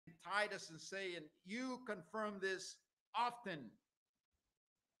Titus and say, and you confirm this often,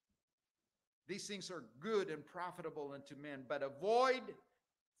 these things are good and profitable unto men, but avoid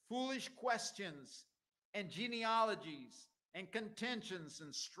foolish questions and genealogies and contentions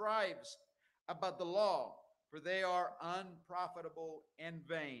and strifes about the law, for they are unprofitable and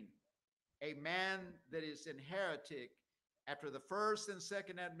vain. A man that is an heretic after the first and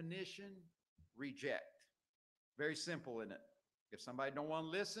second admonition, reject. Very simple, isn't it? If somebody don't want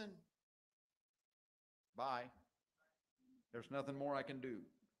to listen, bye. There's nothing more I can do.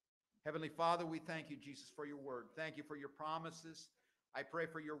 Heavenly Father, we thank you, Jesus, for your word. Thank you for your promises. I pray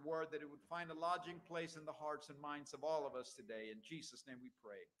for your word that it would find a lodging place in the hearts and minds of all of us today. In Jesus' name we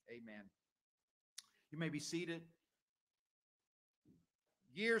pray. Amen. You may be seated.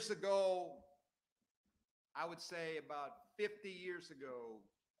 Years ago, I would say about 50 years ago,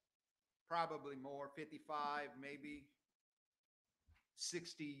 probably more, 55, maybe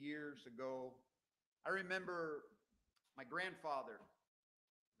 60 years ago, I remember my grandfather.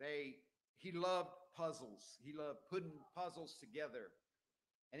 He loved puzzles. He loved putting puzzles together.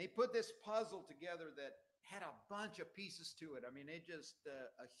 And he put this puzzle together that had a bunch of pieces to it. I mean, it just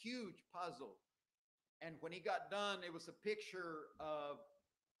a huge puzzle. And when he got done, it was a picture of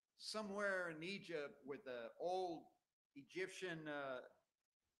somewhere in Egypt with the old Egyptian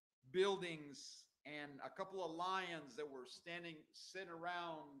buildings and a couple of lions that were sitting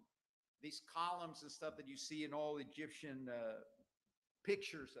around these columns and stuff that you see in all Egyptian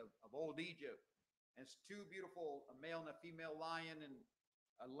pictures of old Egypt. And it's two beautiful, a male and a female lion and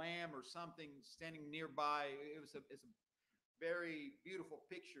a lamb or something standing nearby. It's a very beautiful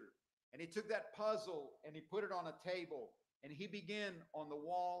picture. And he took that puzzle and he put it on a table, and he began on the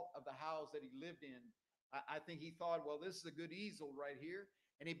wall of the house that he lived in. I think he thought, well, this is a good easel right here.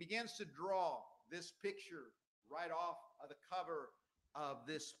 And he begins to draw this picture right off of the cover of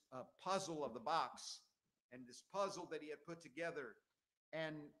this puzzle of the box, and this puzzle that he had put together.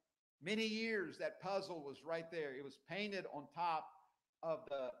 And many years that puzzle was right there. It was painted on top of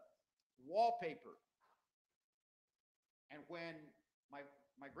the wallpaper. And when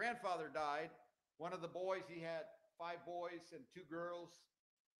my grandfather died, one of the boys, he had 5 boys and 2 girls.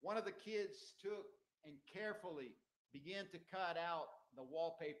 One of the kids took and carefully began to cut out the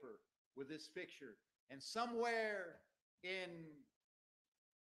wallpaper with this picture. And somewhere in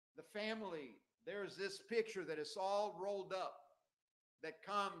the family, there's this picture that is all rolled up that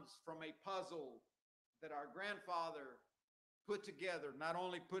comes from a puzzle that our grandfather put together. Not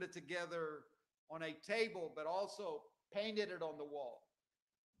only put it together on a table, but also painted it on the wall.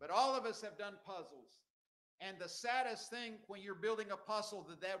 But all of us have done puzzles. And the saddest thing when you're building a puzzle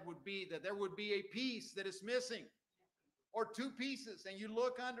that would be that there would be a piece that is missing, or 2 pieces, and you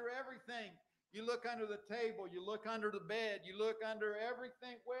look under everything. You look under the table, you look under the bed, you look under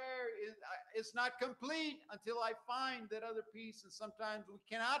everything. Where is it's not complete until I find that other piece. And sometimes we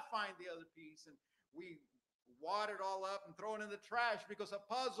cannot find the other piece, and we wad it all up and throw it in the trash, because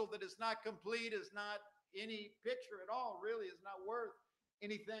a puzzle that is not complete is not any picture at all, really is not worth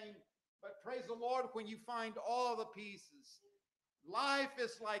anything. But praise the Lord when you find all the pieces. Life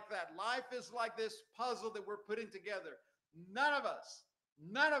is like that. Life is like this puzzle that we're putting together. None of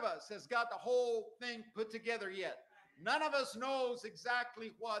us has got the whole thing put together yet. None of us knows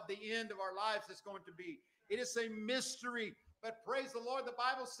exactly what the end of our lives is going to be. It is a mystery. But praise the Lord, the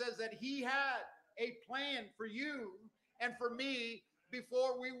Bible says that he had a plan for you and for me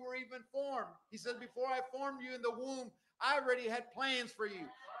before we were even formed. He said, before I formed you in the womb, I already had plans for you.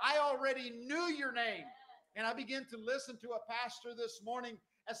 I already knew your name. And I began to listen to a pastor this morning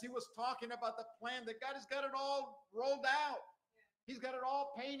as he was talking about the plan that God has got it all rolled out. He's got it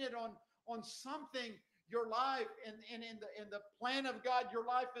all painted on something. Your life, and in the plan of God, your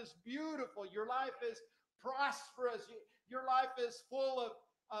life is beautiful. Your life is prosperous. Your life is full of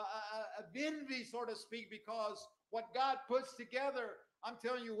envy, so to speak, because what God puts together, I'm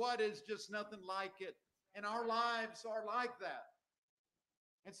telling you what, is just nothing like it. And our lives are like that.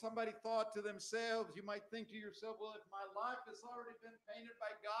 And somebody thought to themselves, you might think to yourself, well, if my life has already been painted by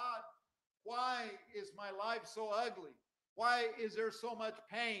God, why is my life so ugly? Why is there so much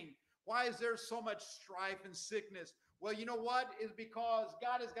pain? Why is there so much strife and sickness? Well, you know what? It's because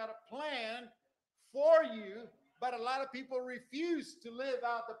God has got a plan for you, but a lot of people refuse to live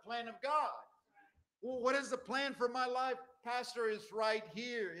out the plan of God. Well, what is the plan for my life? Pastor, is right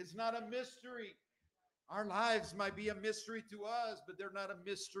here. It's not a mystery. Our lives might be a mystery to us, but they're not a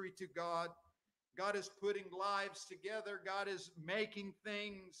mystery to God. God is putting lives together. God is making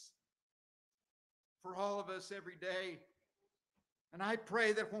things for all of us every day. And I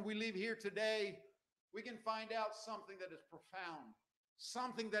pray that when we leave here today, we can find out something that is profound,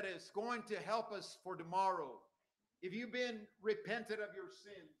 something that is going to help us for tomorrow. If you've been repentant of your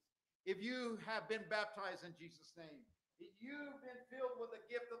sins, if you have been baptized in Jesus' name, if you've been filled with the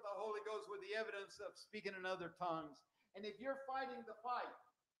gift of the Holy Ghost with the evidence of speaking in other tongues, and if you're fighting the fight,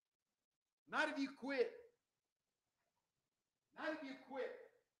 not if you quit, not if you quit,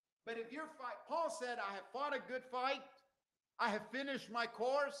 but if you're fight, Paul said, I have fought a good fight, I have finished my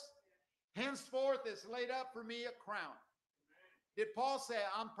course, henceforth is laid up for me a crown. Did Paul say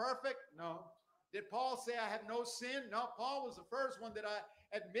I'm perfect? No. Did Paul say I have no sin? No. Paul was the first one that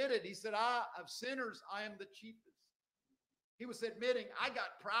I admitted. He said, of sinners, I am the chiefest. He was admitting, I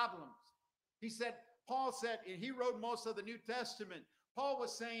got problems. He said, Paul said, and he wrote most of the New Testament. Paul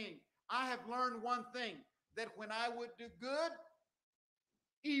was saying, I have learned one thing, that when I would do good,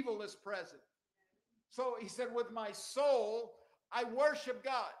 evil is present. So he said, with my soul, I worship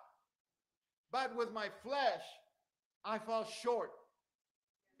God. But with my flesh, I fall short.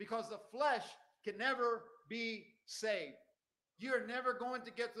 Because the flesh can never be saved. You're never going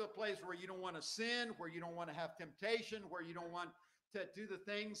to get to a place where you don't want to sin, where you don't want to have temptation, where you don't want to do the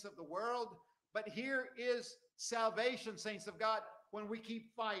things of the world. But here is salvation, saints of God, when we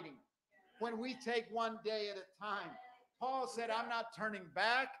keep fighting, when we take one day at a time. Paul said, I'm not turning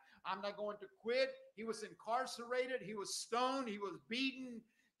back. I'm not going to quit. He was incarcerated. He was stoned. He was beaten.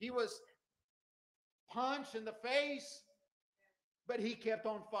 He was punched in the face. But he kept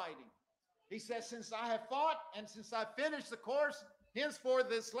on fighting. He says, since I have fought and since I finished the course,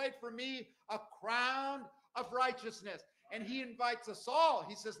 henceforth is laid for me a crown of righteousness. And he invites us all.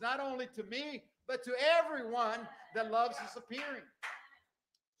 He says, not only to me, but to everyone that loves his appearing.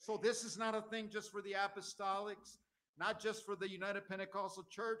 So this is not a thing just for the apostolics, not just for the United Pentecostal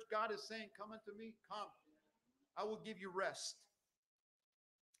Church. God is saying, come unto me, come. I will give you rest.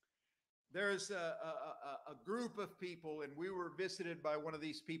 There's a group of people, and we were visited by one of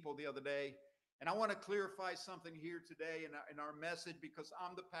these people the other day. And I want to clarify something here today in our message, because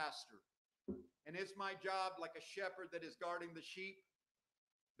I'm the pastor. And it's my job, like a shepherd that is guarding the sheep,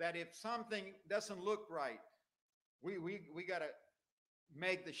 that if something doesn't look right, we got to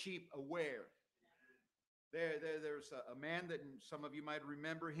make the sheep aware. There's a man that some of you might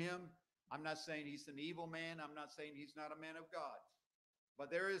remember him. I'm not saying he's an evil man. I'm not saying he's not a man of God. But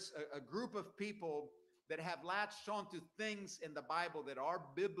there is a group of people that have latched onto things in the Bible that are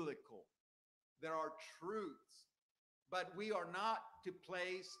biblical, that are truths. But we are not to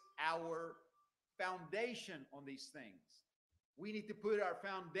place our foundation on these things. We need to put our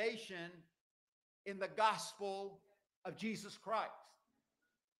foundation in the gospel of Jesus Christ.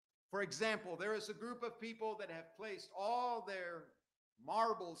 For example, there is a group of people that have placed all their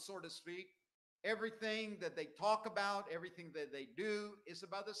marbles, so to speak, everything that they talk about, everything that they do is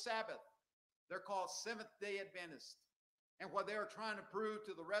about the Sabbath. They're called Seventh-day Adventists. And what they are trying to prove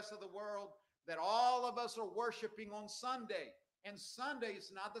to the rest of the world, that all of us are worshiping on Sunday. And Sunday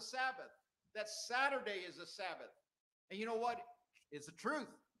is not the Sabbath. That Saturday is the Sabbath. And you know what? It's the truth.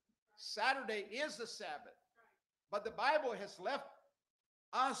 Saturday is the Sabbath. But the Bible has left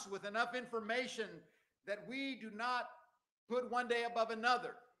us with enough information that we do not put one day above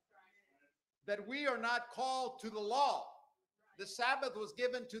another. That we are not called to the law. The Sabbath was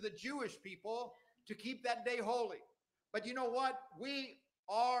given to the Jewish people to keep that day holy. But you know what? We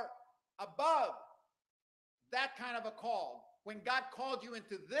are above that kind of a call. When God called you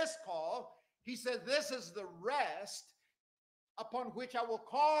into this call, he said, this is the rest upon which I will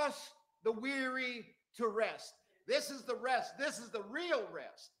cause the weary to rest. This is the rest. This is the real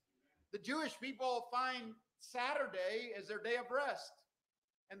rest. The Jewish people find Saturday as their day of rest.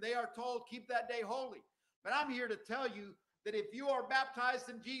 And they are told, keep that day holy. But I'm here to tell you that if you are baptized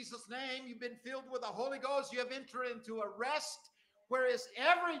in Jesus' name, you've been filled with the Holy Ghost, you have entered into a rest, whereas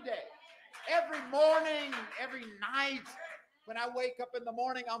every day, every morning, every night, when I wake up in the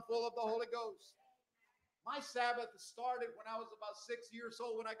morning, I'm full of the Holy Ghost. My Sabbath started when I was about 6 years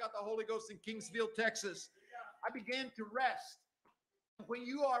old, when I got the Holy Ghost in Kingsville, Texas. I began to rest. When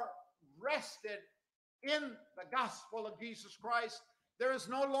you are rested in the gospel of Jesus Christ, there is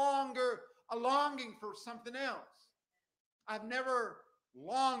no longer a longing for something else. I've never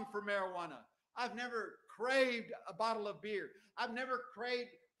longed for marijuana. I've never craved a bottle of beer. I've never craved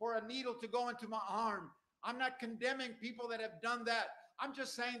for a needle to go into my arm. I'm not condemning people that have done that. I'm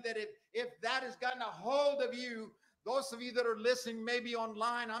just saying that if that has gotten a hold of you, those of you that are listening maybe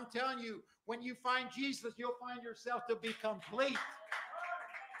online, I'm telling you, when you find Jesus, you'll find yourself to be complete.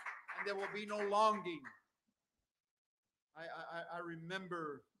 And there will be no longing. I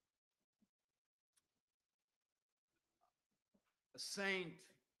remember a saint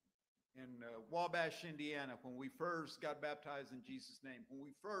in Wabash, Indiana, when we first got baptized in Jesus' name, when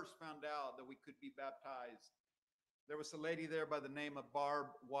we first found out that we could be baptized, there was a lady there by the name of Barb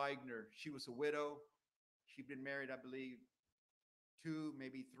Wagner. She was a widow. She'd been married, I believe, two,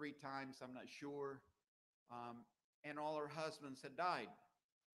 maybe three times, I'm not sure. And all her husbands had died.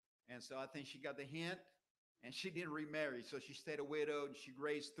 And so I think she got the hint and she didn't remarry. So she stayed a widow and she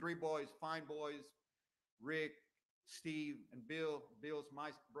raised three boys, fine boys, Rick, Steve, and Bill. Bill's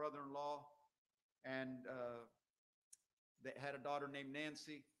my brother-in-law. And they had a daughter named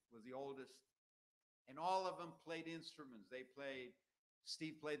Nancy, was the oldest. And all of them played instruments.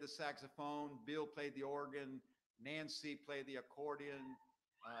 Steve played the saxophone, Bill played the organ, Nancy played the accordion,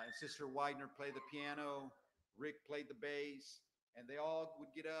 and Sister Widener played the piano, Rick played the bass, and they all would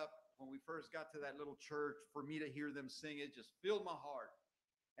get up when we first got to that little church. For me to hear them sing, it just filled my heart.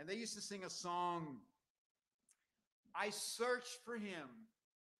 And they used to sing a song, I searched for him,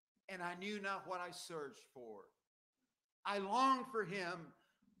 and I knew not what I searched for. I longed for him,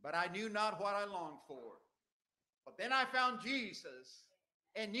 but I knew not what I longed for. But then I found Jesus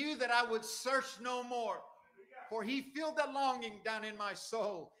and knew that I would search no more, for he filled that longing down in my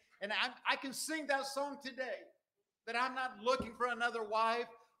soul. And I can sing that song today, that I'm not looking for another wife.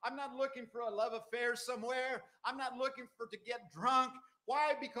 I'm not looking for a love affair somewhere. I'm not looking for to get drunk.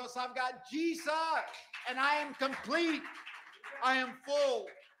 Why? Because I've got Jesus and I am complete. I am full.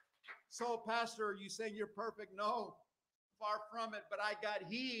 So, Pastor, are you saying you're perfect? No, far from it. But I got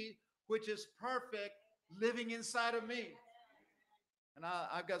he, which is perfect, living inside of me. And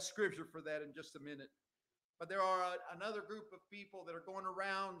I've got scripture for that in just a minute. But there are another group of people that are going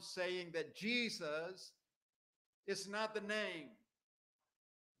around saying that Jesus is not the name,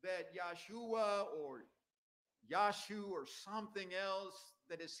 that Yeshua or Yashu or something else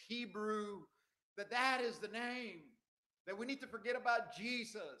that is Hebrew, that is the name, that we need to forget about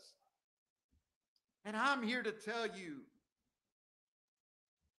Jesus. And I'm here to tell you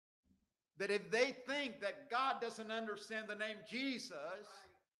that if they think that God doesn't understand the name Jesus,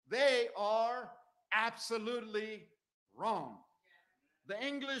 they are absolutely wrong. The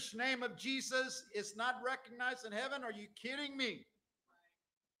English name of Jesus is not recognized in heaven. Are you kidding me?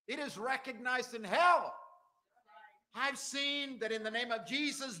 It is recognized in hell. I've seen that in the name of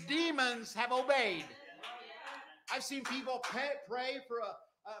Jesus, demons have obeyed. I've seen people pray for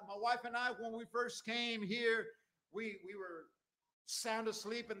my wife and I, when we first came here, we were sound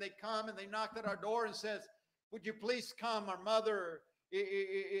asleep, and they come and they knocked at our door and says, would you please come? Our mother,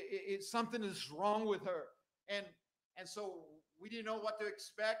 something is wrong with her. And so we didn't know what to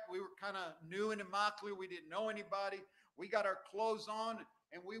expect. We were kind of new in Immokalee. We didn't know anybody. We got our clothes on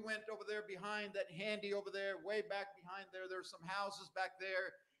and we went over there behind that handy over there, way back behind there. There's some houses back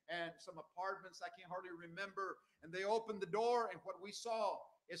there and some apartments I can hardly remember. And they opened the door, and what we saw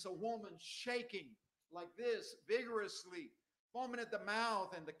is a woman shaking like this vigorously, foaming at the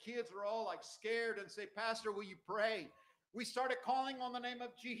mouth, and the kids were all like scared and say, Pastor, will you pray? We started calling on the name of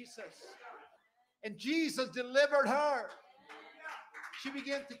Jesus, and Jesus delivered her. She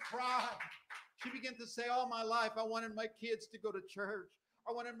began to cry. She began to say, all my life I wanted my kids to go to church.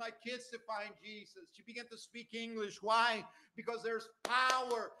 I wanted my kids to find Jesus. She began to speak English. Why? Because there's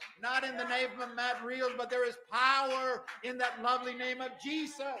power, not in the name of Matias Rios, but there is power in that lovely name of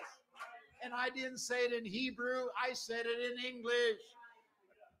Jesus. And I didn't say it in Hebrew. I said it in English.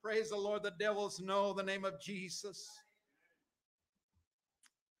 Praise the Lord. The devils know the name of Jesus.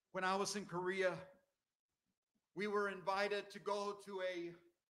 When I was in Korea, we were invited to go to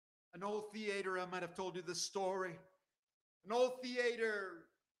an old theater. I might have told you this story. An old theater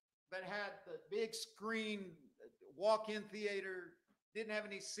that had the big screen, walk-in theater, didn't have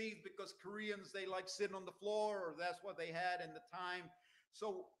any seats because Koreans, they like sitting on the floor, or that's what they had in the time.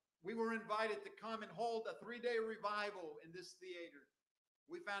 So we were invited to come and hold a 3-day revival in this theater.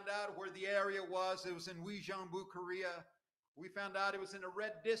 We found out where the area was. It was in Uijeongbu, Korea. We found out it was in a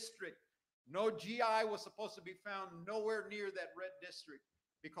red district. No GI was supposed to be found nowhere near that red district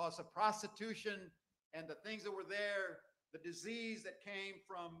because of prostitution and the things that were there. The disease that came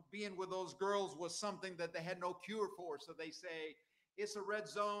from being with those girls was something that they had no cure for. So they say, it's a red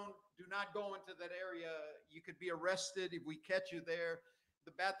zone. Do not go into that area. You could be arrested if we catch you there.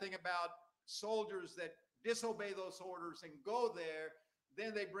 The bad thing about soldiers that disobey those orders and go there,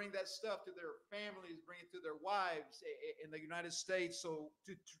 then they bring that stuff to their families, bring it to their wives in the United States. So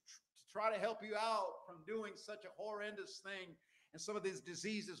to try to help you out from doing such a horrendous thing, and some of these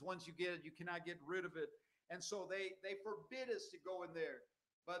diseases, once you get it, you cannot get rid of it. And so they forbid us to go in there.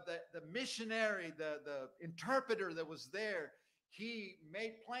 But the missionary, the interpreter that was there, he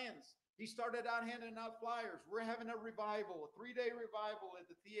made plans. He started out handing out flyers. We're having a revival, a 3-day revival at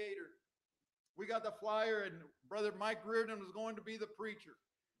the theater. We got the flyer, and Brother Mike Reardon was going to be the preacher.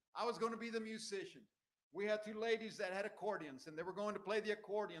 I was going to be the musician. We had two ladies that had accordions, and they were going to play the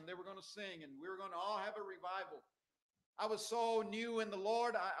accordion. They were going to sing, and we were going to all have a revival. I was so new in the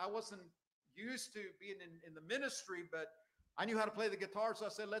Lord. I wasn't used to being in the ministry, but I knew how to play the guitar, so I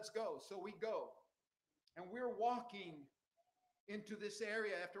said, let's go. So we go. And we're walking into this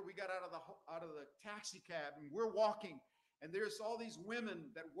area after we got out of the taxi cab, and we're walking, and there's all these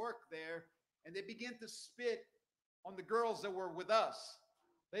women that work there, and they begin to spit on the girls that were with us.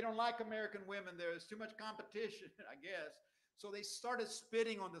 They don't like American women. There's too much competition, I guess. So they started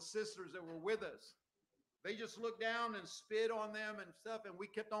spitting on the sisters that were with us. They just looked down and spit on them and stuff, and we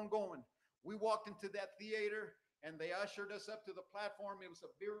kept on going. We walked into that theater, and they ushered us up to the platform. It was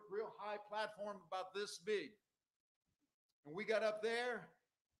a real high platform about this big. And we got up there,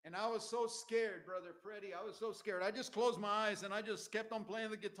 and I was so scared, Brother Freddie. I was so scared. I just closed my eyes, and I just kept on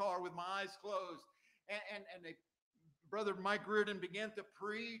playing the guitar with my eyes closed. And Brother Mike Reardon began to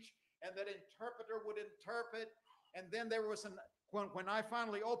preach, and that interpreter would interpret. And then there was when I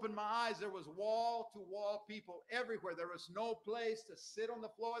finally opened my eyes, there was wall-to-wall people everywhere. There was no place to sit on the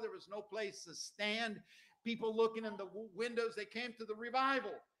floor. There was no place to stand. People looking in the windows. They came to the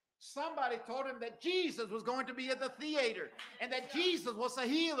revival. Somebody told him that Jesus was going to be at the theater and that Jesus was a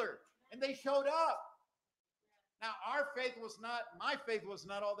healer. And they showed up. Now, my faith was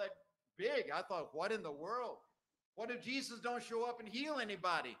not all that big. I thought, what in the world? What if Jesus don't show up and heal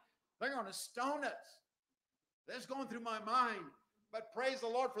anybody? They're going to stone us. That's going through my mind. But praise the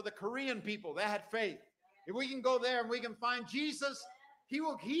Lord for the Korean people that had faith. If we can go there and we can find Jesus, he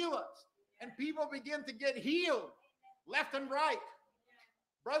will heal us. And people begin to get healed left and right.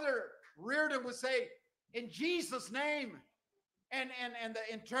 Brother Reardon would say, in Jesus' name. And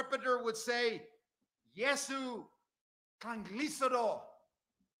the interpreter would say, Yesu Kanglisado.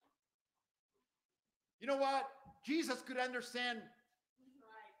 You know what? Jesus could understand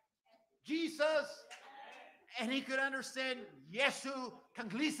Jesus, and he could understand Yesu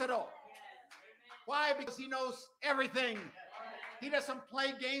Kanglisado. Why? Because he knows everything. He doesn't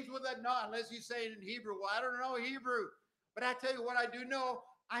play games with it, no, unless you say it in Hebrew. Well, I don't know Hebrew, but I tell you what I do know.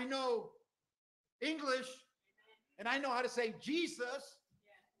 I know English, and I know how to say Jesus.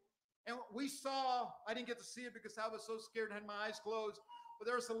 And we saw, I didn't get to see it because I was so scared and had my eyes closed, but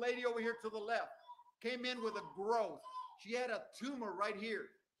there was a lady over here to the left, came in with a growth. She had a tumor right here.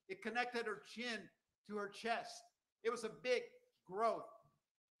 It connected her chin to her chest. It was a big growth.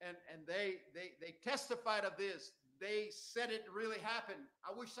 And they testified of this. They said it really happened.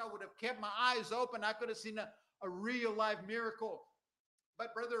 I wish I would have kept my eyes open. I could have seen a real life miracle.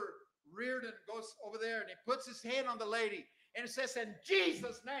 But Brother Reardon goes over there and he puts his hand on the lady and it says, in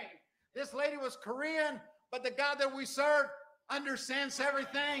Jesus' name. This lady was Korean, but the God that we serve understands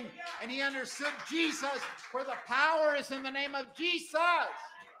everything. And he understood Jesus, where the power is in the name of Jesus.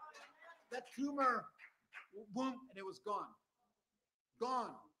 That tumor, boom, and it was gone.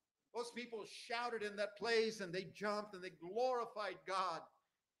 Gone. Those people shouted in that place and they jumped and they glorified God.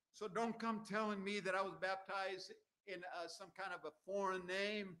 So don't come telling me that I was baptized in some kind of a foreign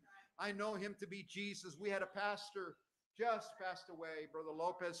name. I know him to be Jesus. We had a pastor just passed away. Brother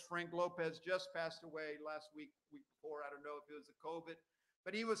Lopez, Frank Lopez, just passed away last week before. I don't know if it was a COVID,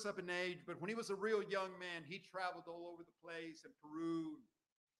 but he was up in age. But when he was a real young man, he traveled all over the place in Peru.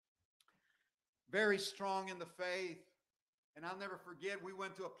 Very strong in the faith. And I'll never forget, we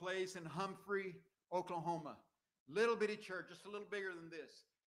went to a place in Humphrey, Oklahoma. Little bitty church, just a little bigger than this.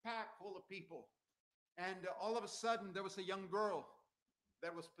 Packed full of people. And all of a sudden, there was a young girl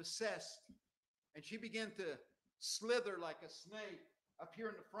that was possessed. And she began to slither like a snake up here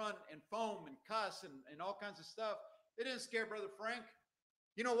in the front and foam and cuss and all kinds of stuff. It didn't scare Brother Frank.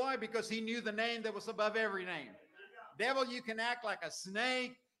 You know why? Because he knew the name that was above every name. Devil, you can act like a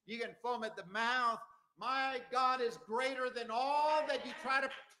snake. You can foam at the mouth. My God is greater than all that you try to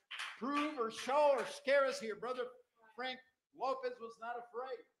prove or show or scare us here. Brother Frank Lopez was not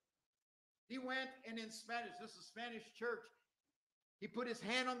afraid. He went and in Spanish, this is a Spanish church, he put his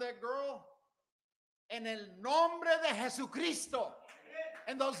hand on that girl, en el nombre de Jesucristo.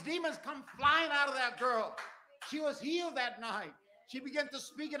 And those demons come flying out of that girl. She was healed that night. She began to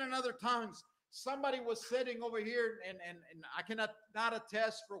speak in other tongues. Somebody was sitting over here, and I cannot not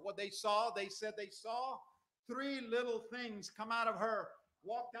attest for what they saw. They said they saw 3 little things come out of her,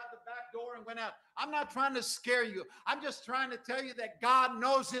 walked out the back door and went out. I'm not trying to scare you. I'm just trying to tell you that God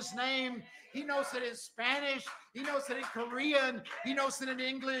knows his name. He knows it in Spanish. He knows it in Korean. He knows it in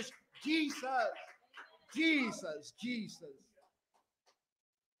English. Jesus, Jesus, Jesus.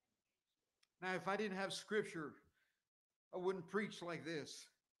 Now, if I didn't have scripture, I wouldn't preach like this.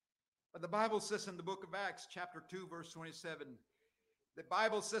 But the Bible says in the book of Acts, chapter 2, verse 27, the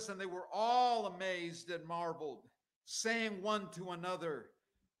Bible says, and they were all amazed and marveled, saying one to another,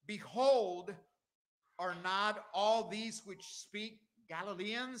 Behold, are not all these which speak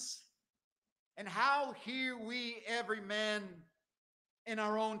Galileans? And how hear we every man in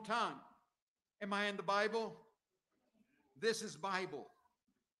our own tongue? Am I in the Bible? This is Bible.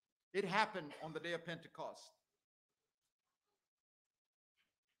 It happened on the day of Pentecost.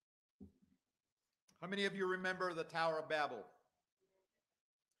 How many of you remember the Tower of Babel?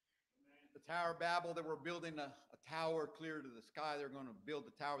 The Tower of Babel, they were building a tower clear to the sky. They're going to build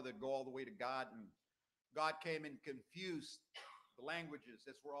the tower that go all the way to God. And God came and confused the languages.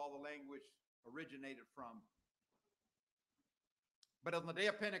 That's where all the language originated from. But on the day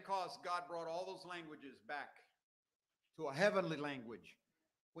of Pentecost, God brought all those languages back to a heavenly language.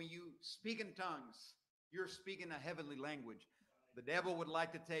 When you speak in tongues, you're speaking a heavenly language. The devil would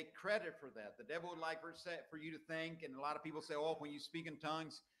like to take credit for that. The devil would like for you to think, and a lot of people say, oh, when you speak in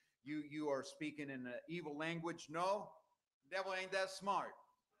tongues, you are speaking in an evil language. No, the devil ain't that smart.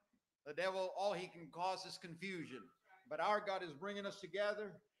 The devil, all he can cause is confusion. But our God is bringing us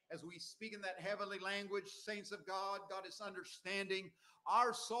together as we speak in that heavenly language. Saints of God, God is understanding.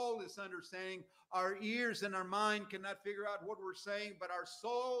 Our soul is understanding. Our ears and our mind cannot figure out what we're saying, but our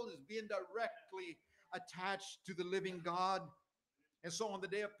soul is being directly attached to the living God. And so on the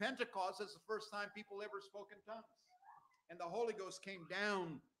day of Pentecost, that's the first time people ever spoke in tongues. And the Holy Ghost came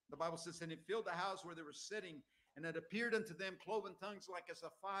down, the Bible says, and it filled the house where they were sitting, and it appeared unto them cloven tongues like as a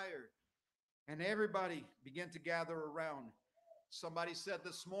fire. And everybody began to gather around. Somebody said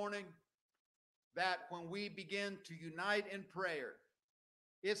this morning that when we begin to unite in prayer,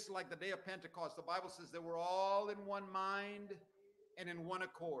 it's like the day of Pentecost. The Bible says they were all in one mind and in one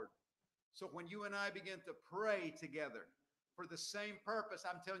accord. So when you and I begin to pray together for the same purpose,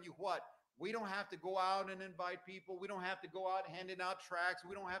 I'm telling you what, we don't have to go out and invite people. We don't have to go out handing out tracts.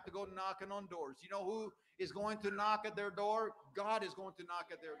 We don't have to go knocking on doors. You know who is going to knock at their door? God is going to knock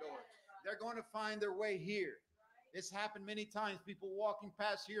at their door. They're going to find their way here. It's happened many times. People walking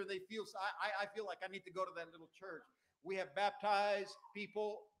past here, they feel, I feel like I need to go to that little church. We have baptized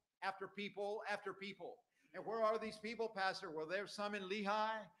people after people after people. And where are these people, Pastor? Well, there's some in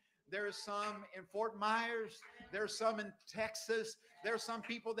Lehigh. There's some in Fort Myers. There's some in Texas. There's some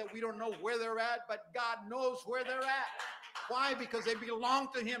people that we don't know where they're at, but God knows where they're at. Why? Because they belong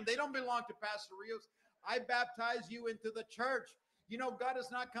to Him. They don't belong to Pastor Rios. I baptize you into the church. You know, God is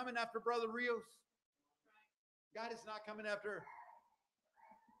not coming after Brother Rios. God is not coming after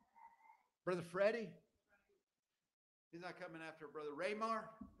Brother Freddie. He's not coming after Brother Raymar.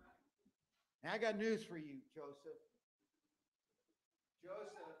 And I got news for you, Joseph.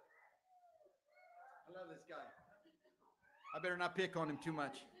 Joseph. I love this guy. I better not pick on him too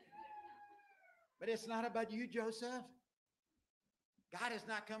much. But it's not about you, Joseph. God is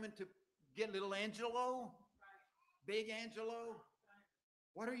not coming to get little Angelo, big Angelo.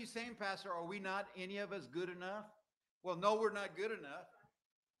 What are you saying, Pastor? Are we not, any of us, good enough? Well, no, we're not good enough.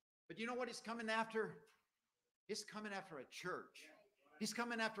 But you know what he's coming after? He's coming after a church. He's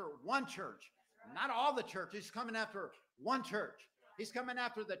coming after one church. Not all the churches. He's coming after one church. He's coming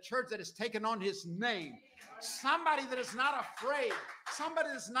after the church that has taken on his name. Somebody that is not afraid. Somebody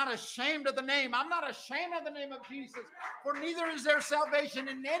that's not ashamed of the name. I'm not ashamed of the name of Jesus, for neither is there salvation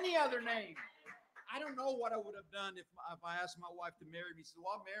in any other name. I don't know what I would have done if I asked my wife to marry me. She said,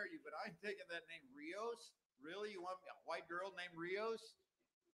 well, I'll marry you, but I ain't taking that name Rios. Really? You want a white girl named Rios?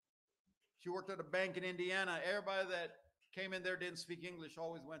 She worked at a bank in Indiana. Everybody that came in there didn't speak English,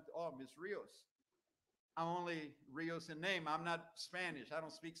 always went, oh, Miss Rios. I'm only Rios in name. I'm not Spanish. I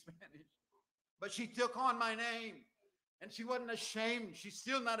don't speak Spanish. But she took on my name, and she wasn't ashamed. She's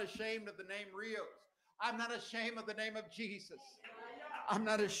still not ashamed of the name Rios. I'm not ashamed of the name of Jesus. I'm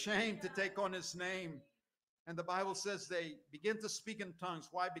not ashamed to take on his name. And the Bible says they begin to speak in tongues.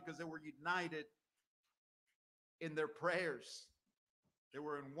 Why? Because they were united in their prayers. They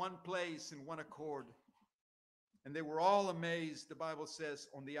were in one place, in one accord. And they were all amazed, the Bible says,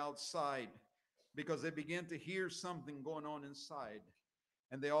 on the outside, because they began to hear something going on inside.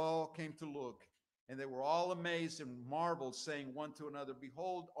 And they all came to look. And they were all amazed and marveled, saying one to another,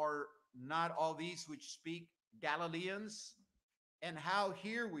 Behold, are not all these which speak Galileans? And how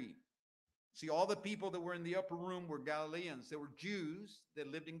hear we? See, all the people that were in the upper room were Galileans. They were Jews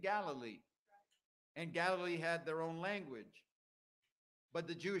that lived in Galilee. And Galilee had their own language. But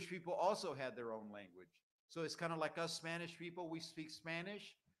the Jewish people also had their own language. So it's kind of like us Spanish people. We speak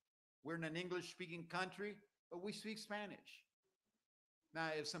Spanish. We're in an English-speaking country, but we speak Spanish. Now,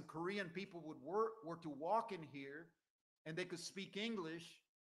 if some Korean people were to walk in here and they could speak English,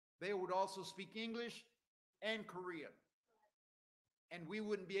 They would also speak English and Korean. And we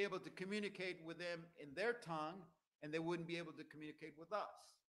wouldn't be able to communicate with them in their tongue, and they wouldn't be able to communicate with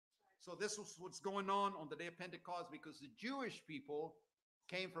us. So this was what's going on the day of Pentecost, because the Jewish people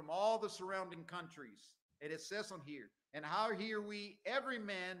came from all the surrounding countries. And it says on here, and how hear we every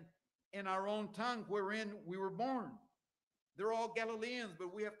man in our own tongue wherein we were born. They're all Galileans,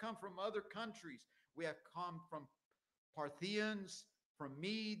 but we have come from other countries. We have come from Parthians, from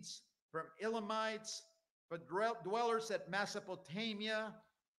Medes, from Elamites, from dwellers at Mesopotamia,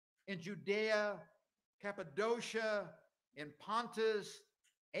 in Judea, Cappadocia, in Pontus,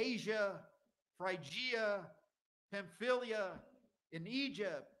 Asia, Phrygia, Pamphylia, in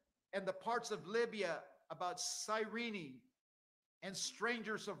Egypt, and the parts of Libya about Cyrene, and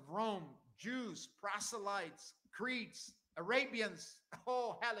strangers of Rome, Jews, proselytes, Cretes, Arabians.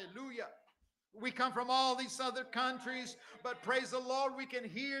 Oh, hallelujah. We come from all these other countries, but praise the Lord, we can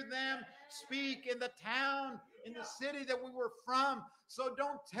hear them speak in the town, in the city that we were from. So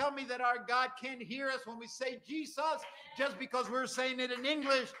don't tell me that our God can't hear us when we say Jesus, just because we're saying it in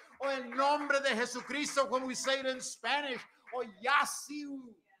English, or El Nombre de Jesucristo when we say it in Spanish, or Yasiu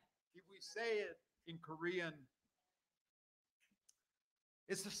if we say it in Korean.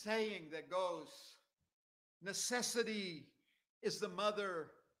 It's a saying that goes, necessity is the mother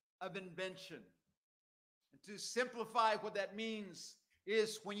of invention. And to simplify what that means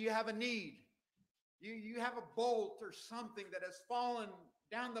is when you have a need, you have a bolt or something that has fallen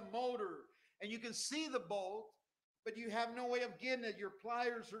down the motor, and you can see the bolt, but you have no way of getting it. Your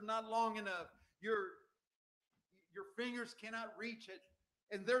pliers are not long enough. Your fingers cannot reach it.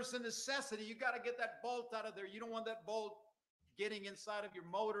 And there's a necessity. You got to get that bolt out of there. You don't want that bolt getting inside of your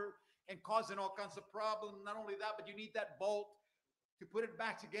motor and causing all kinds of problems. Not only that, but you need that bolt to put it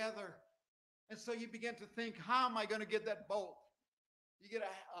back together. And so you begin to think, how am I going to get that bolt? You get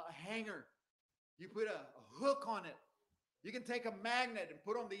a hanger. You put a hook on it. You can take a magnet and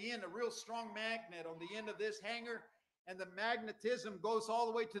put on the end, a real strong magnet on the end of this hanger, and the magnetism goes all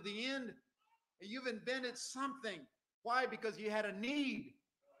the way to the end. And you've invented something. Why? Because you had a need.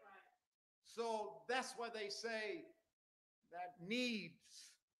 So that's why they say that needs,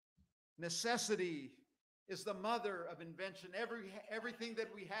 necessity is the mother of invention. Everything that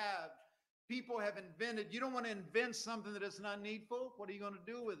we have, people have invented. You don't want to invent something that is not needful. What are you going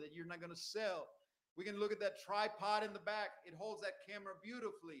to do with it? You're not going to sell. We can look at that tripod in the back. It holds that camera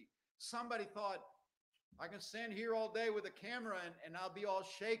beautifully. Somebody thought, I can stand here all day with a camera and I'll be all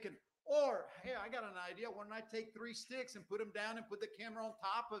shaken. Or, hey, I got an idea. Why don't I take 3 sticks and put them down and put the camera on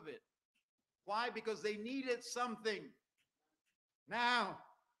top of it? Why? Because they needed something. Now,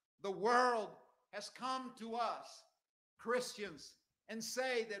 the world has come to us, Christians, and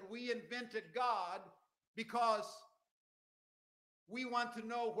say that we invented God because we want to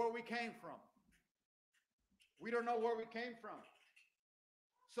know where we came from. We don't know where we came from.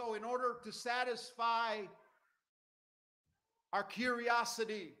 So in order to satisfy our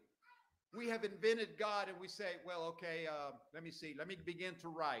curiosity, we have invented God, and we say, well, okay, let me see. Let me begin to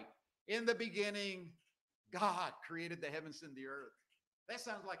write. In the beginning, God created the heavens and the earth. That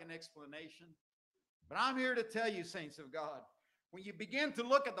sounds like an explanation. But I'm here to tell you, saints of God, when you begin to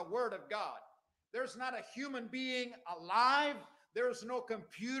look at the Word of God, there's not a human being alive. There's no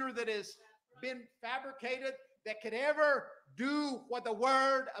computer that has been fabricated that could ever do what the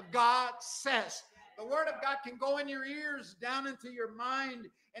Word of God says. The Word of God can go in your ears, down into your mind,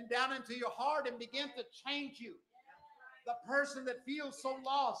 and down into your heart and begin to change you. The person that feels so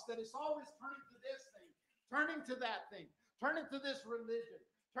lost, that is always turning to this thing, turning to that thing, turning to this religion,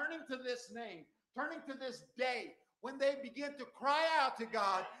 turning to this name, turning to this day, when they begin to cry out to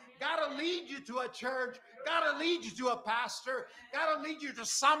God, God will lead you to a church, God will lead you to a pastor, God will lead you to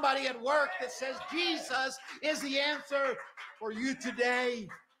somebody at work that says Jesus is the answer for you today.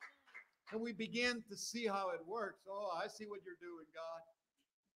 And we begin to see how it works. Oh, I see what you're doing, God.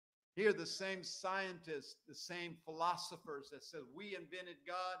 Here, the same scientists, the same philosophers that said we invented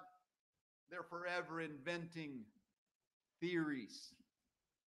God, they're forever inventing theories.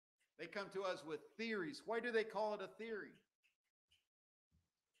 They come to us with theories. Why do they call it a theory?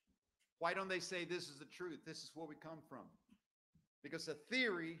 Why don't they say this is the truth? This is where we come from. Because a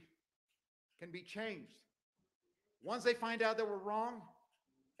theory can be changed. Once they find out that we're wrong,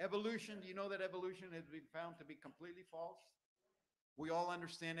 evolution, do you know that evolution has been found to be completely false? We all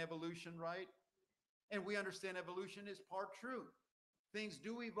understand evolution, right? And we understand evolution is part true. Things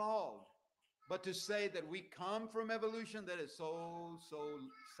do evolve. But to say that we come from evolution, that is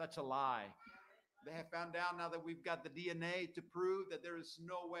such a lie. They have found out now that we've got the DNA to prove that there is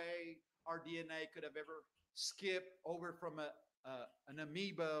no way our DNA could have ever skipped over from an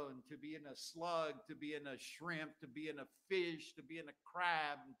amoeba, and to be in a slug, to be in a shrimp, to be in a fish, to be in a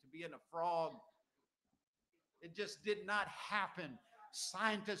crab, and to be in a frog. It just did not happen.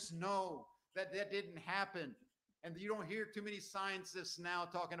 Scientists know that that didn't happen. And you don't hear too many scientists now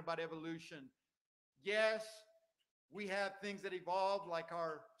talking about evolution. Yes, we have things that evolved, like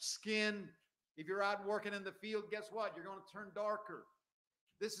our skin. If you're out working in the field, guess what? You're going to turn darker.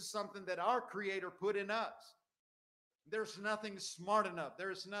 This is something that our Creator put in us. There's nothing smart enough.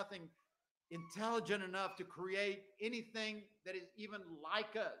 There's nothing intelligent enough to create anything that is even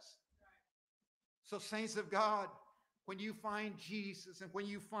like us. So, saints of God, when you find Jesus and when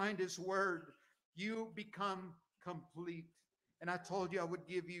you find His Word, you become complete. And I told you I would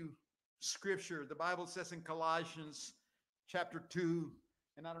give you scripture. The Bible says in Colossians chapter 2,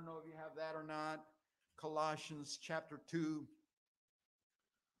 and I don't know if you have that or not. Colossians chapter 2,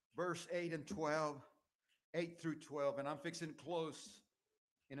 verse 8 and 12, 8 through 12. And I'm fixing to close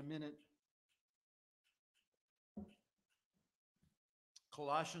in a minute.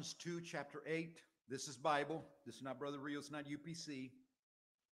 Colossians 2, chapter 8. This is Bible. This is not Brother Rios, not UPC.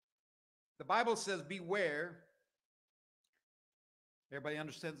 The Bible says, beware. Everybody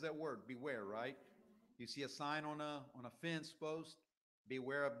understands that word, beware, right? You see a sign on a fence post,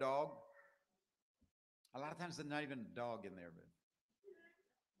 beware of dog. A lot of times there's not even a dog in there, but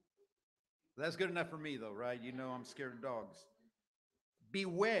that's good enough for me, though, right? You know I'm scared of dogs.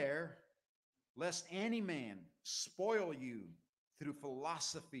 Beware lest any man spoil you through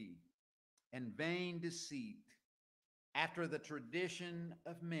philosophy and vain deceit, after the tradition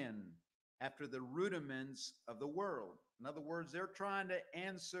of men, after the rudiments of the world. In other words, they're trying to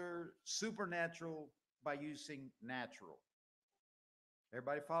answer supernatural by using natural.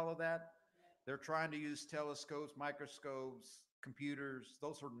 Everybody follow that? They're trying to use telescopes, microscopes, computers.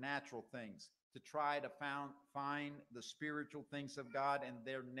 Those are natural things to try to find the spiritual things of God, and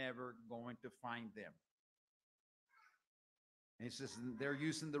they're never going to find them. And he says they're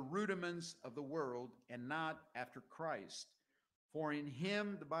using the rudiments of the world and not after Christ. For in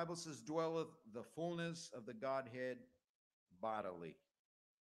him, the Bible says, dwelleth the fullness of the Godhead bodily.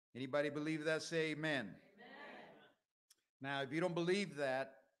 Anybody believe that? Say amen. Amen. Now, if you don't believe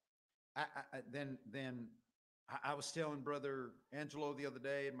that, then I was telling Brother Angelo the other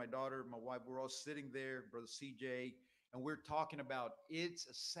day, and my daughter, my wife, we're all sitting there, Brother CJ, and we're talking about, it's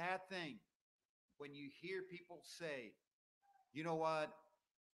a sad thing when you hear people say, you know what,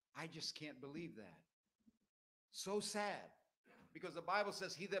 I just can't believe that. So sad, because the Bible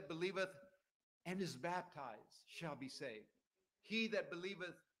says, he that believeth and is baptized shall be saved. He that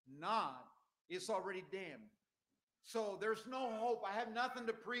believeth not is already damned. So there's no hope. I have nothing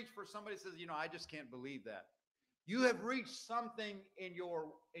to preach for somebody who says, you know, I just can't believe that. You have reached something in your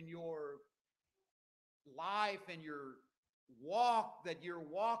life and your walk that you're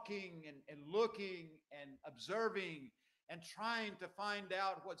walking and looking and observing and trying to find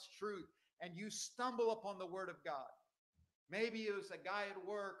out what's truth. And you stumble upon the Word of God. Maybe it was a guy at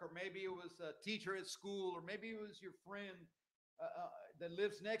work, or maybe it was a teacher at school, or maybe it was your friend that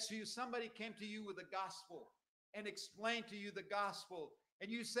lives next to you. Somebody came to you with the gospel and explained to you the gospel.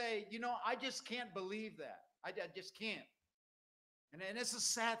 And you say, you know, I just can't believe that. I just can't. And it's a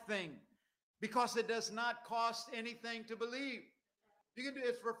sad thing, because it does not cost anything to believe. You can do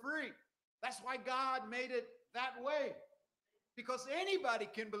it for free. That's why God made it that way, because anybody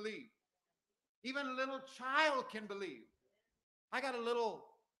can believe. Even a little child can believe. I got a little,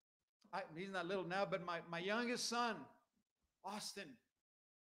 he's not little now, but my youngest son, Austin,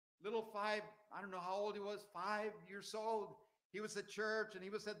 little 5, I don't know how old he was, 5 years old. He was at church and he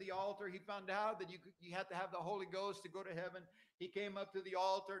was at the altar. He found out that you had to have the Holy Ghost to go to heaven. He came up to the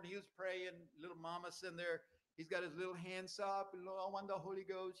altar and he was praying. Little mama's in there. He's got his little hands up. And, I want the Holy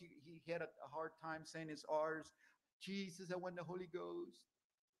Ghost. He had a hard time saying his R's. Jesus, I want the Holy Ghost.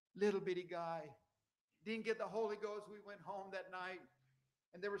 Little bitty guy. Didn't get the Holy Ghost. We went home that night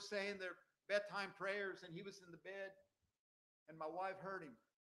and they were saying their bedtime prayers, and he was in the bed, and my wife heard him.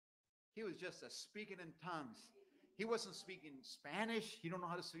 He was just speaking in tongues. He wasn't speaking Spanish. He don't know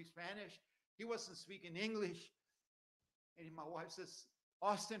how to speak Spanish. He wasn't speaking English. And my wife says,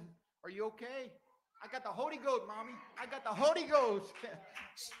 Austin, are you okay? I got the Holy Ghost, Mommy. I got the Holy Ghost.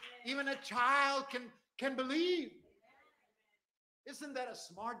 Even a child can believe. Isn't that a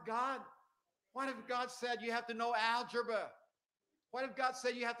smart God? What if God said you have to know algebra? What if God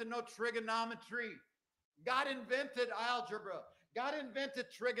said you have to know trigonometry? God invented algebra. God invented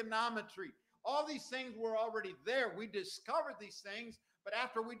trigonometry. All these things were already there. We discovered these things, but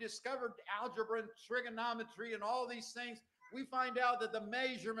after we discovered algebra and trigonometry and all these things, we find out that the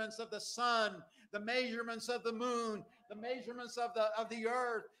measurements of the sun, the measurements of the moon, the measurements of the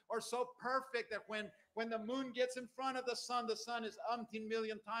earth are so perfect that when the moon gets in front of the sun is umpteen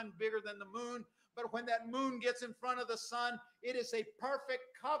million times bigger than the moon. But when that moon gets in front of the sun, it is a perfect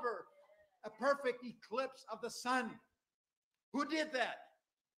cover, a perfect eclipse of the sun. Who did that?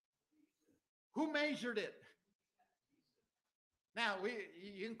 Who measured it? Now,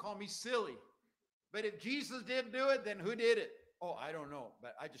 you can call me silly, but if Jesus didn't do it, then who did it? Oh, I don't know,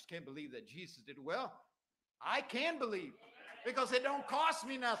 but I just can't believe that Jesus did it. Well, I can believe because it don't cost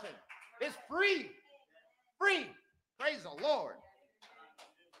me nothing. It's free. Free. Praise the Lord.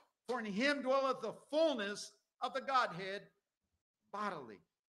 For in him dwelleth the fullness of the Godhead bodily.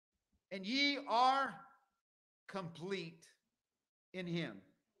 And ye are complete in him,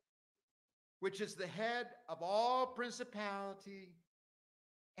 which is the head of all principality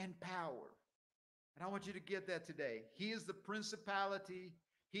and power. And I want you to get that today. He is the principality.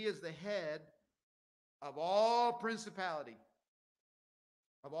 He is the head of all principality,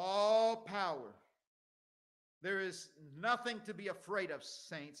 of all power. There is nothing to be afraid of,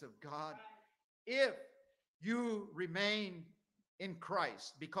 saints of God, if you remain in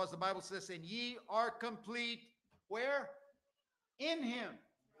Christ. Because the Bible says, and ye are complete, where? In him.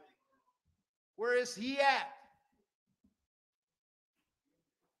 Where is he at?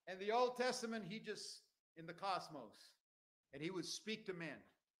 In the Old Testament, he just in the cosmos, and he would speak to men.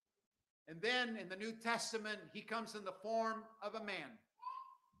 And then in the New Testament, he comes in the form of a man.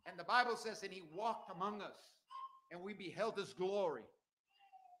 And the Bible says, and he walked among us, and we beheld his glory.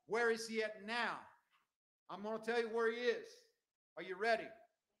 Where is he at now? I'm going to tell you where he is. Are you ready?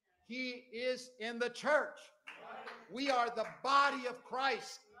 He is in the church. We are the body of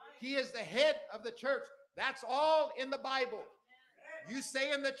Christ. He is the head of the church. That's all in the Bible. You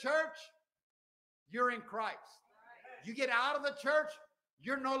stay in the church, you're in Christ. You get out of the church,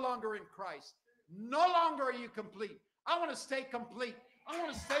 you're no longer in Christ. No longer are you complete. I want to stay complete. I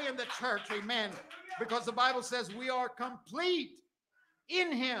want to stay in the church, amen, because the Bible says we are complete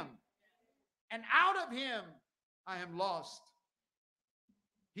in him, and out of him I am lost.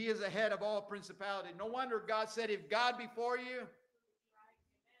 He is the head of all principality. No wonder God said, if God be for you,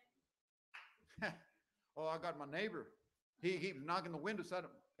 oh, I got my neighbor. He keeps knocking the windows out.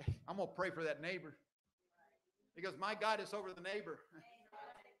 I'm going to pray for that neighbor, because my God is over the neighbor.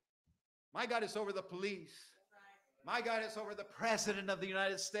 My God is over the police. My God is over the president of the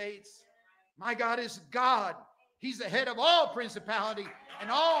United States. My God is God. He's the head of all principality and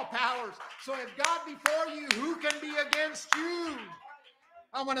all powers. So if God be for you, who can be against you?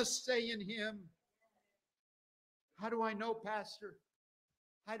 I want to stay in him. How do I know, Pastor?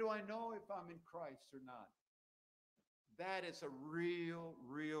 How do I know if I'm in Christ or not? That is a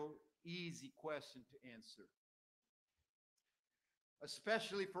real easy question to answer.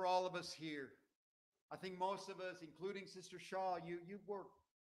 Especially for all of us here. I think most of us, including Sister Shaw, you work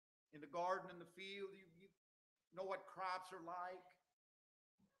in the garden, in the field. You know what crops are like.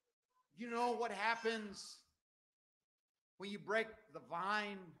 You know what happens when you break the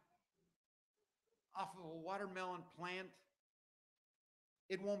vine off of a watermelon plant.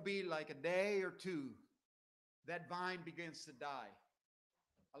 It won't be like a day or two. That vine begins to die.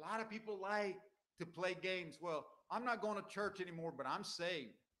 A lot of people like to play games. Well, I'm not going to church anymore, but I'm saved.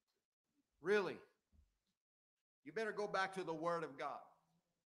 Really? You better go back to the Word of God.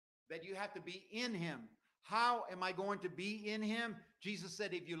 That you have to be in him. How am I going to be in him? Jesus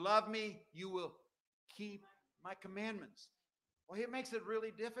said, if you love me, you will keep my commandments. Well, it makes it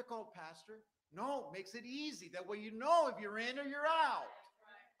really difficult, Pastor. No, it makes it easy. That way you know if you're in or you're out.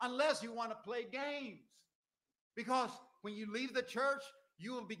 Unless you want to play games. Because when you leave the church,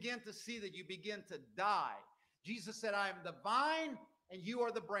 you will begin to see that you begin to die. Jesus said, I am the vine and you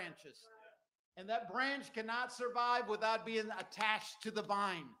are the branches. And that branch cannot survive without being attached to the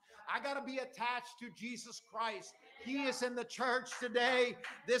vine. I got to be attached to Jesus Christ. He is in the church today.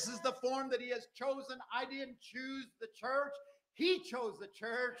 This is the form that he has chosen. I didn't choose the church. He chose the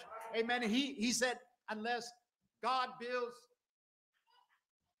church. Amen. He said, unless God builds.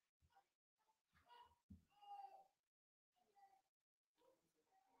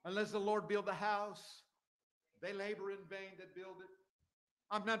 Unless the Lord build the house, they labor in vain that build it.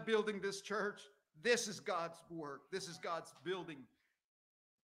 I'm not building this church. This is God's work. This is God's building.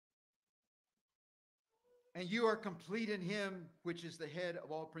 And you are complete in him, which is the head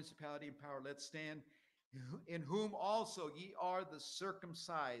of all principality and power. Let's stand. In whom also ye are the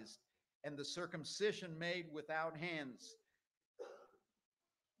circumcised, and the circumcision made without hands,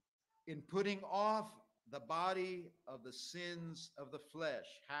 in putting off the body of the sins of the flesh.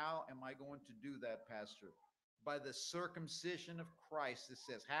 How am I going to do that, Pastor? by the circumcision of Christ. It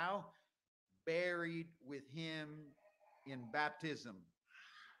says, how? Buried with him in baptism.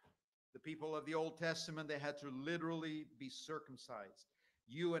 The people of the Old Testament, they had to literally be circumcised.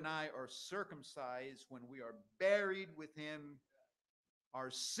 You and I are circumcised when we are buried with him. Our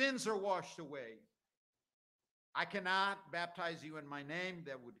sins are washed away. I cannot baptize you in my name.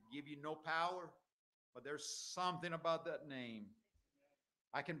 That would give you no power. But there's something about that name.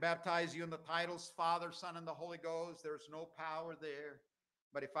 I can baptize you in the titles Father, Son, and the Holy Ghost. There's no power there.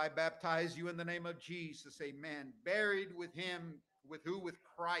 But if I baptize you in the name of Jesus, amen. Buried with him, with who? With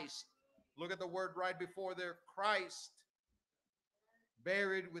Christ. Look at the word right before there, Christ.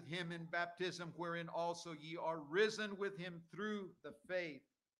 Buried with him in baptism, wherein also ye are risen with him through the faith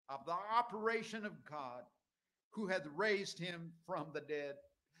of the operation of God, who hath raised him from the dead.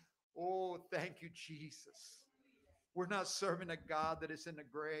 Oh, thank you, Jesus. We're not serving a God that is in the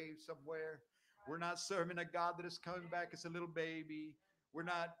grave somewhere. We're not serving a God that is coming back as a little baby. We're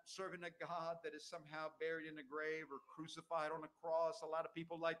not serving a God that is somehow buried in a grave or crucified on a cross. A lot of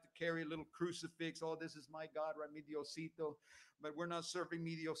people like to carry a little crucifix. Oh, this is my God, right, mi Diosito. But we're not serving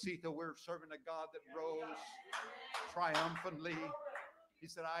mi Diosito. We're serving a God that rose triumphantly. He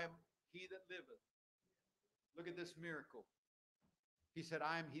said, I am he that liveth. Look at this miracle. He said,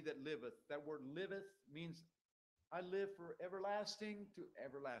 I am he that liveth. That word liveth means I live for everlasting to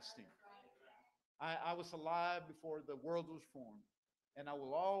everlasting. I was alive before the world was formed, and I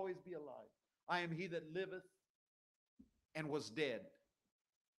will always be alive. I am he that liveth and was dead.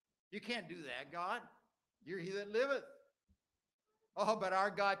 You can't do that, God. You're he that liveth. Oh, but our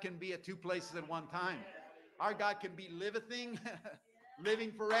God can be at two places at one time. Our God can be living,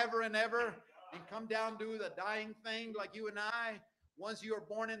 living forever and ever, and come down to the dying thing like you and I. Once you are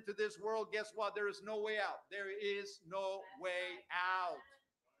born into this world, guess what? There is no way out. There is no way out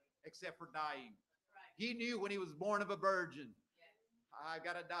except for dying. He knew when he was born of a virgin, I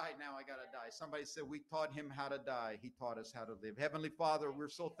got to die now. I got to die. Somebody said we taught him how to die. He taught us how to live. Heavenly Father, we're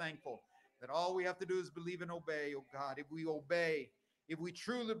so thankful that all we have to do is believe and obey, oh God. If we obey, if we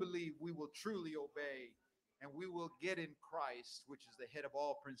truly believe, we will truly obey. And we will get in Christ, which is the head of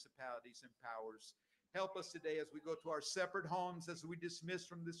all principalities and powers. Help us today as we go to our separate homes, as we dismiss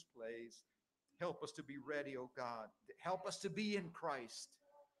from this place. Help us to be ready, oh God. Help us to be in Christ.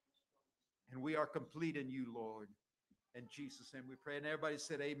 And we are complete in you, Lord. In Jesus' name we pray. And everybody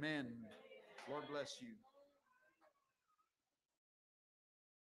said amen. Lord bless you.